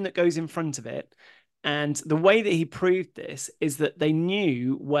the moon that goes in front of it. And the way that he proved this is that they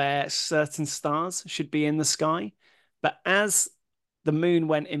knew where certain stars should be in the sky. But as the moon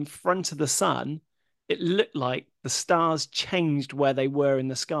went in front of the sun, it looked like the stars changed where they were in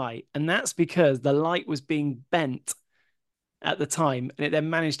the sky. And that's because the light was being bent at the time, and it then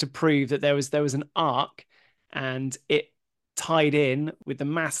managed to prove that there was an arc, and it tied in with the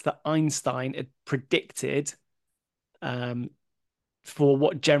mass that Einstein had predicted um, for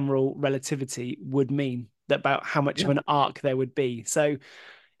what general relativity would mean, that about how much of Yeah. an arc there would be. So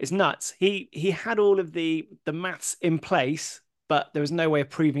it's nuts. He had all of the maths in place, but there was no way of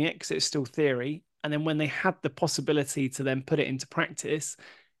proving it because it was still theory. And then when they had the possibility to then put it into practice,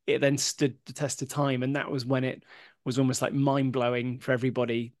 it then stood the test of time. And that was when it was almost like mind blowing for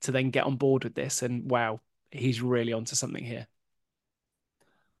everybody to then get on board with this. And wow, he's really onto something here.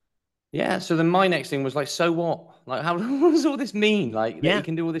 Yeah. So then my next thing was like, so what? Like, how what does all this mean? Like that he Yeah,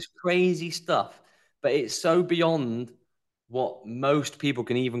 can do all this crazy stuff, but it's so beyond what most people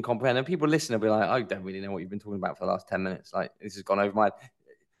can even comprehend. And people listening will be like, I don't really know what you've been talking about for the last 10 minutes. Like this has gone over my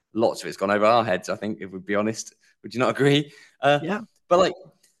lots of it's gone over our heads, I think, if we'd be honest. Would you not agree? yeah, But like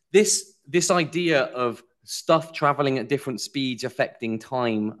this idea of stuff traveling at different speeds affecting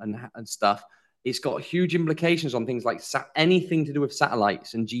time and stuff, it's got huge implications on things like anything to do with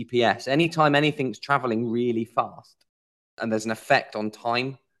satellites and GPS. Anytime anything's traveling really fast and there's an effect on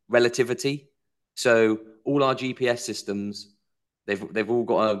time relativity. So all our GPS systems, they've all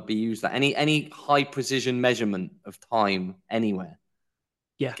got to be used at any high precision measurement of time anywhere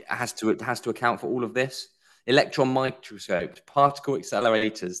yeah. has to account for all of this. Electron microscopes, particle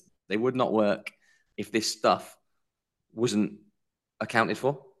accelerators, they would not work if this stuff wasn't accounted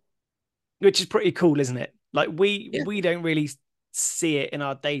for. Which is pretty cool, isn't it? Like we Yeah. we don't really see it in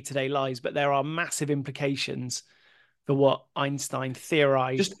our day-to-day lives, but there are massive implications for what Einstein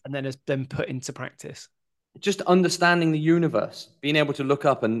theorized Just and then has been put into practice. just understanding the universe, being able to look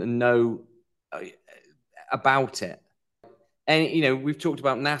up and know uh, about it. And we've talked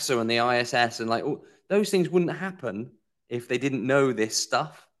about NASA and the ISS and like those things wouldn't happen if they didn't know this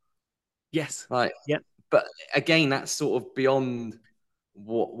stuff. Yes. Like, Yeah. but again, that's sort of beyond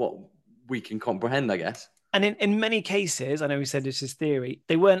what we can comprehend, I guess. And in many cases, I know we said this is theory,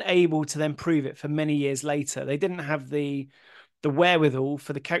 they weren't able to then prove it for many years later. They didn't have the wherewithal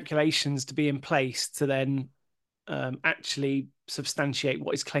for the calculations to be in place to then actually substantiate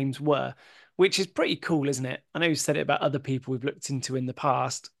what his claims were, which is pretty cool, isn't it? I know you said it about other people we've looked into in the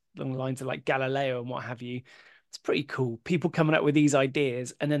past, along the lines of like Galileo and what have you. It's pretty cool. People coming up with these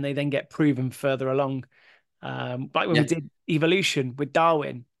ideas and then they then get proven further along. Like when we Yeah, did evolution with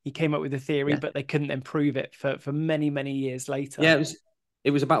Darwin, he came up with a theory, yeah, but they couldn't then prove it for many, many years yeah. later.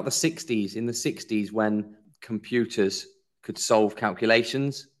 It was about the '60s. In the '60s, when computers could solve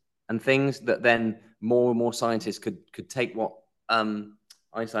calculations and things, that then more and more scientists could take what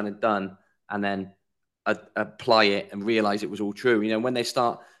Einstein had done and then apply it and realize it was all true. When they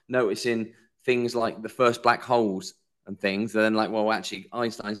start noticing things like the first black holes and things, then like, well, actually,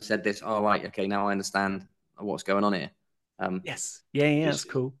 Einstein said this. Oh, right, okay, now I understand what's going on here. Um, Yes. Yeah, yeah, it's that's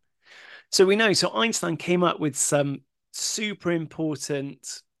cool. So we know, so Einstein came up with some super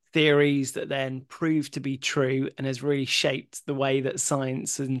important theories that then proved to be true and has really shaped the way that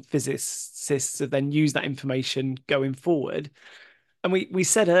science and physicists have then used that information going forward. And we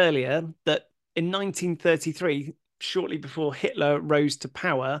said earlier that in 1933, shortly before Hitler rose to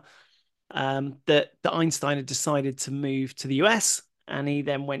power, that Einstein had decided to move to the US, and he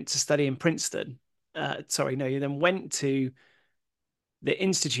then went to study in Princeton. Sorry, no, he then went to the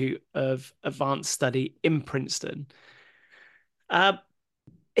Institute of Advanced Study in Princeton. Uh,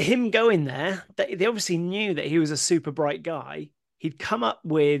 Him going there, they obviously knew that he was a super bright guy. He'd come up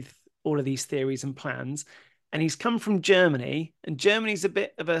with all of these theories and plans, and he's come from Germany, and Germany's a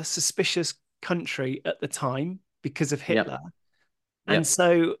bit of a suspicious country at the time because of Hitler. Yep, And yep,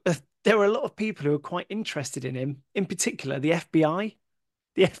 so there were a lot of people who were quite interested in him, in particular the FBI.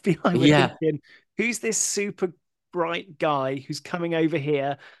 The FBI were yeah, thinking, who's this super bright guy who's coming over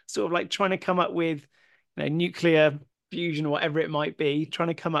here, sort of like trying to come up with, nuclear fusion or whatever it might be, trying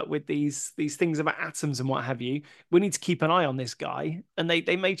to come up with these things about atoms and what have you. We need to keep an eye on this guy, and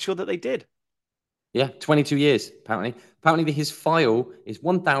they made sure that they did. yeah. 22 years apparently. Apparently, his file is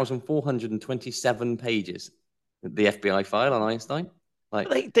 1,427 pages. The FBI file on Einstein, like,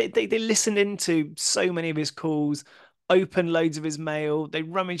 They listened into so many of his calls, opened loads of his mail. They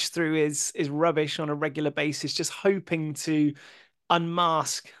rummaged through his rubbish on a regular basis, just hoping to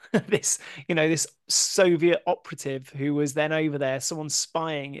unmask this Soviet operative who was then over there, someone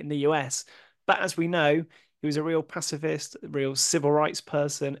spying in the US. But as we know, he was a real pacifist, a real civil rights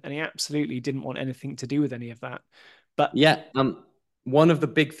person, and he absolutely didn't want anything to do with any of that. But yeah. One of the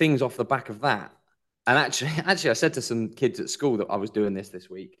big things off the back of that, and actually, actually, I said to some kids at school that I was doing this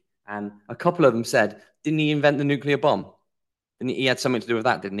week, and a couple of them said, "Didn't he invent the nuclear bomb? Didn't he had something to do with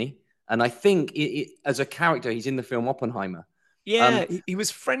that, didn't he?" And I think as a character, he's in the film Oppenheimer. yeah, Um, he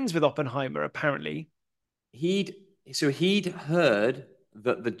was friends with Oppenheimer, apparently. he'd he'd heard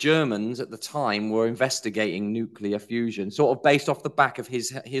that the Germans at the time were investigating nuclear fusion, sort of based off the back of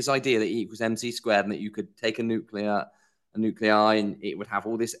his idea that E equals mc squared, and that you could take a nuclei and it would have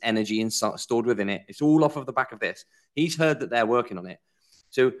all this energy stored within it. It's all off of the back of this. He's heard that they're working on it.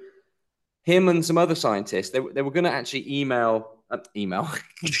 So him and some other scientists, they were going to actually email, not email.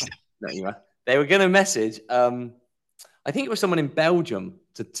 They were going to message. I think it was someone in Belgium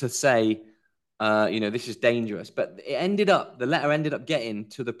to say, this is dangerous. But the letter ended up getting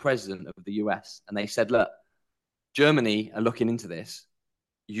to the president of the US, and they said, look, Germany are looking into this.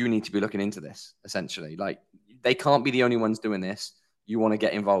 You need to be looking into this, essentially. Like, they can't be the only ones doing this. You want to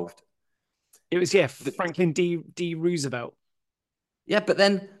get involved. It was, yeah, The, Franklin D. Roosevelt. yeah, but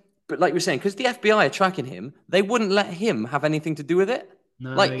like we are saying, because the FBI are tracking him, they wouldn't let him have anything to do with it.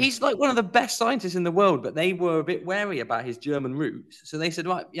 Like, No, he's like one of the best scientists in the world, but they were a bit wary about his German roots. So they said,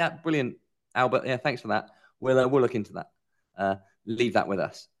 right, yeah, brilliant, Albert. Yeah, thanks for that. We'll look into that. Uh, Leave that with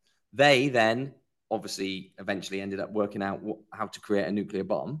us. They then obviously eventually ended up working out how to create a nuclear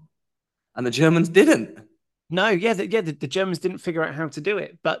bomb, and the Germans didn't. no, yeah, the Germans didn't figure out how to do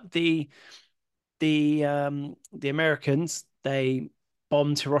it, but the Americans, they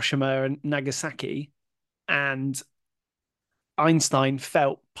bombed Hiroshima and Nagasaki, and Einstein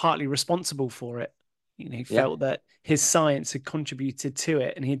felt partly responsible for it. He Yeah, felt that his science had contributed to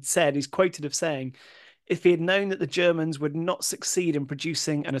it, and he's quoted of saying, "If he had known that the Germans would not succeed in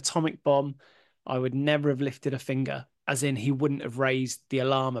producing an atomic bomb, I would never have lifted a finger." As in, he wouldn't have raised the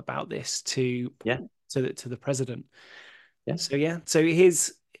alarm about this yeah, to the president. yeah, So yeah, so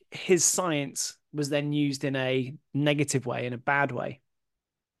his science was then used in a negative way, in a bad way.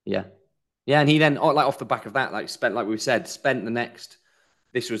 yeah. Yeah, and he then, like off the back of that, like spent, like we said, spent the next.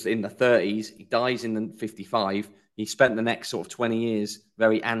 This was in the 30s. He dies in the 55. He spent the next sort of 20 years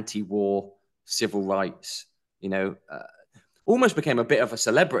very anti-war, civil rights. You know, almost became a bit of a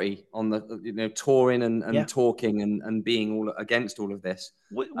celebrity on the touring and Yeah, talking and being all against all of this.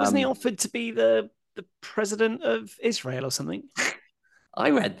 wasn't he Um, offered to be the president of Israel or something?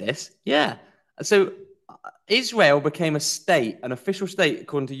 I read this. Yeah. So Israel became a state, an official state,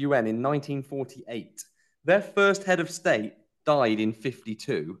 according to UN, in 1948. Their first head of state died in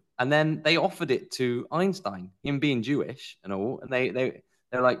 52, and then they offered it to Einstein, him being Jewish and all, and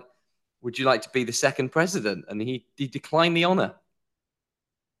they're like, "Would you like to be the second president?" And he declined the honor.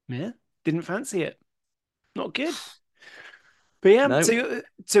 Yeah, didn't fancy it. Not good. But yeah, No.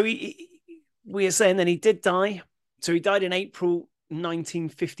 so we are saying then he did die. So he died in April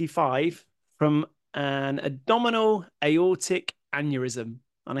 1955 from an abdominal aortic aneurysm.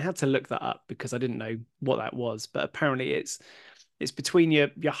 And I had to look that up because I didn't know what that was. But apparently, it's between your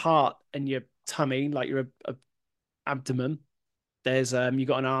heart and your tummy, like your abdomen. There's you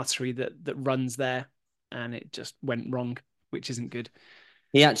got an artery that runs there, and it just went wrong, which isn't good.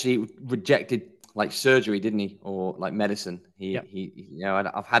 He actually rejected like surgery, didn't he, or like medicine? Yeah.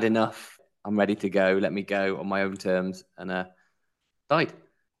 I've had enough. I'm ready to go. Let me go on my own terms, and died.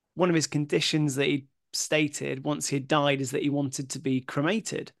 One of his conditions that he stated once he had died is that he wanted to be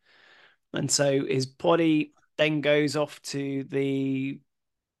cremated. And so his body then goes off to the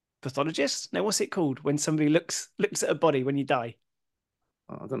pathologist. Now, what's it called when somebody looks at a body when you die?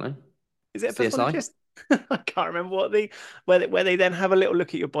 I don't know. Is it a CSI. pathologist? I can't remember what the where they then have a little look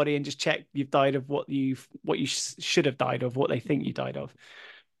at your body and just check you've died of what you should have died of, what they think you died of.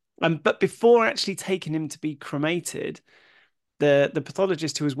 But before actually taking him to be cremated, the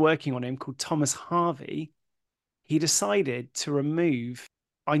pathologist who was working on him, called Thomas Harvey, he decided to remove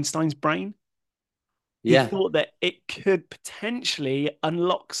Einstein's brain. He Yeah. thought that it could potentially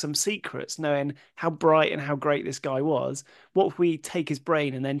unlock some secrets, knowing how bright and how great this guy was. What if we take his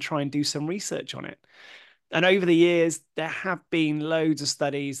brain and then try and do some research on it? And over the years, there have been loads of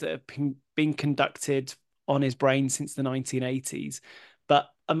studies that have been conducted on his brain since the 1980s. But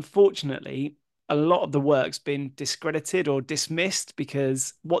unfortunately, a lot of the work's been discredited or dismissed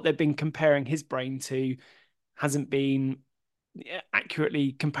because what they've been comparing his brain to hasn't been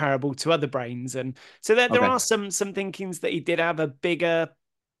accurately comparable to other brains. And so there Okay. are some thinkings that he did have a bigger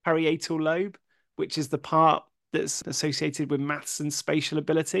parietal lobe, which is the part that's associated with maths and spatial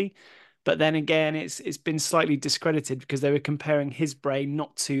ability. But then again, it's been slightly discredited because they were comparing his brain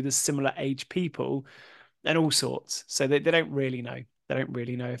not to the similar age people and all sorts. So they don't really know. They don't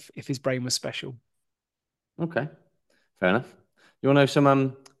really know if his brain was special. Okay. Fair enough. You want to know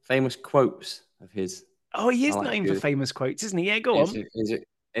some famous quotes of his? Oh, he I is like a known for few. famous quotes, isn't he? Yeah, go Here's on. a, here's a,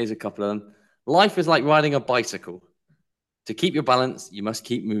 here's a couple of them. Life is like riding a bicycle. To keep your balance, you must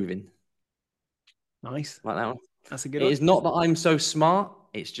keep moving. Nice. Like that one. That's a good It one. is not that I'm so smart.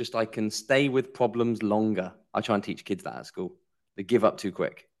 It's just I can stay with problems longer. I try and teach kids that at school. They give up too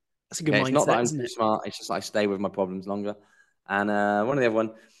quick. That's a good Okay, it's not that mindset, I'm isn't too it? smart. It's just I stay with my problems longer. And one of the other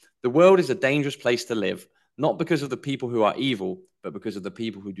one, the world is a dangerous place to live, not because of the people who are evil, but because of the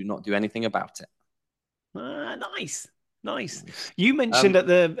people who do not do anything about it. Nice, nice. Nice. You mentioned at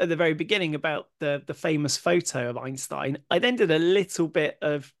the very beginning about the famous photo of Einstein. I then did a little bit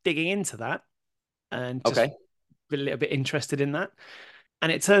of digging into that and just Okay. a little bit interested in that.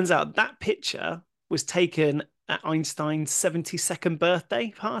 And it turns out that picture was taken at Einstein's 72nd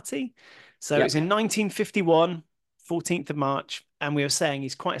birthday party. So it was in Yep. 1951, 14th of March. And we were saying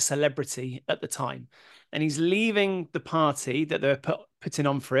he's quite a celebrity at the time. And he's leaving the party that they were putting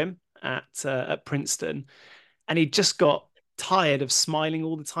on for him at Princeton. And he just got tired of smiling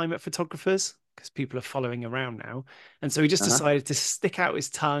all the time at photographers because people are following around now. And so he just Uh-huh. decided to stick out his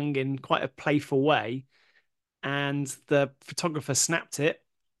tongue in quite a playful way, and the photographer snapped it,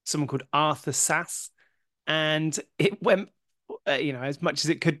 someone called Arthur Sass, and it went, as much as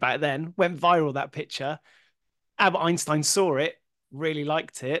it could back then, went viral, that picture. Albert Einstein saw it, really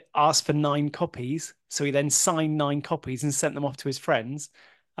liked it, asked for 9 copies. So he then signed 9 copies and sent them off to his friends.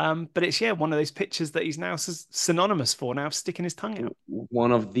 But it's, yeah, one of those pictures that he's now synonymous for, now sticking his tongue out.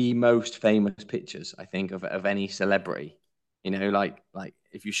 One of the most famous pictures, I think, of any celebrity. Like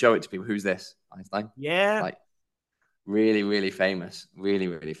if you show it to people, who's this? Einstein. Yeah, Like really, really famous. Really,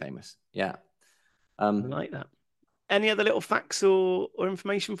 really famous. Yeah. I Um, like that. Any other little facts or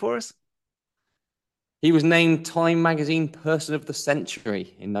information for us? he was named Time Magazine Person of the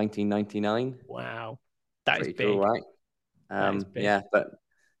Century in 1999. Wow, that is Pretty cool, big. right? That is big. Yeah, but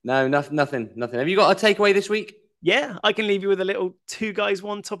no, nothing. Have you got a takeaway this week? Yeah, I can leave you with a little two guys,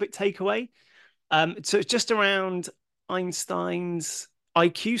 one topic takeaway. So it's just around Einstein's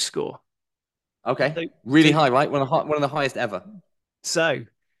IQ score. Okay, So, really so, high, right? One of the highest ever. so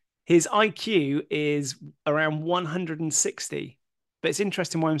his IQ is around 160, but it's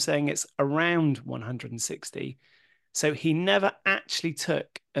interesting why I'm saying it's around 160. So he never actually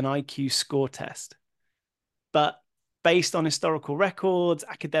took an IQ score test, but based on historical records,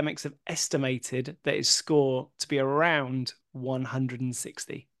 academics have estimated that his score to be around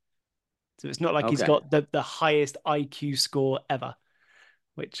 160. So it's not like he's Okay. got the highest IQ score ever,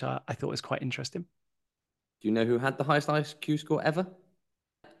 which I thought was quite interesting. Do you know who had the highest IQ score ever?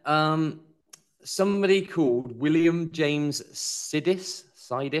 Um, Somebody called William James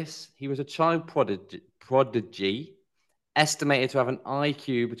Sidis. He was a child prodigy, estimated to have an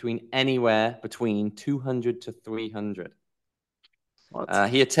IQ between anywhere between 200 to 300. What?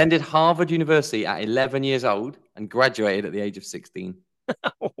 He attended Harvard University at 11 years old and graduated at the age of 16.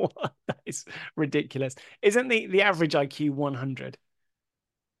 What? That is ridiculous. Isn't the average IQ 100?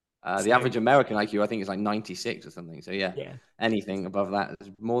 The So average American IQ, I think, is like 96 or something. So, yeah, yeah, anything above that is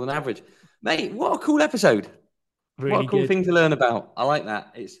more than average. Mate, what a cool episode. What a really cool good. thing to learn about. I like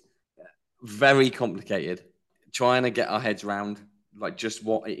that. It's very complicated. Trying to get our heads around like just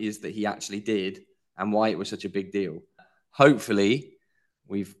what it is that he actually did and why it was such a big deal. Hopefully,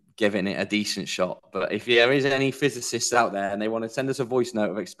 we've given it a decent shot. But if there is any physicists out there and they want to send us a voice note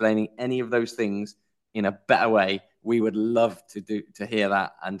of explaining any of those things in a better way, we would love to hear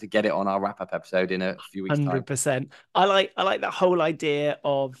that and to get it on our wrap-up episode in a few weeks' time. 100%. I like that whole idea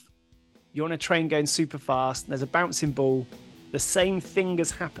of you're on a train going super fast, and there's a bouncing ball. The same thing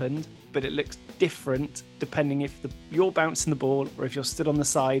has happened, but it looks different depending if you're bouncing the ball or if you're stood on the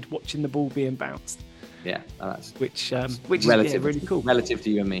side watching the ball being bounced. Yeah, that's which relative, is really cool. Relative to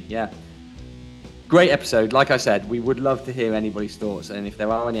you and me, yeah. Great episode. Like I said, we would love to hear anybody's thoughts, and if there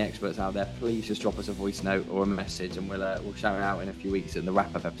are any experts out there, please just drop us a voice note or a message, and we'll shout it out in a few weeks in the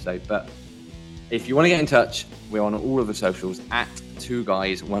wrap-up episode. But if you want to get in touch, we're on all of the socials at Two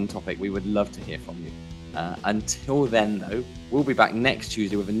Guys One Topic. We would love to hear from you. Until then, though, we'll be back next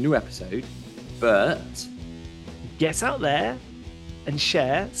Tuesday with a new episode. But get out there and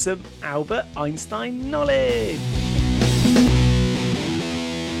share some Albert Einstein knowledge.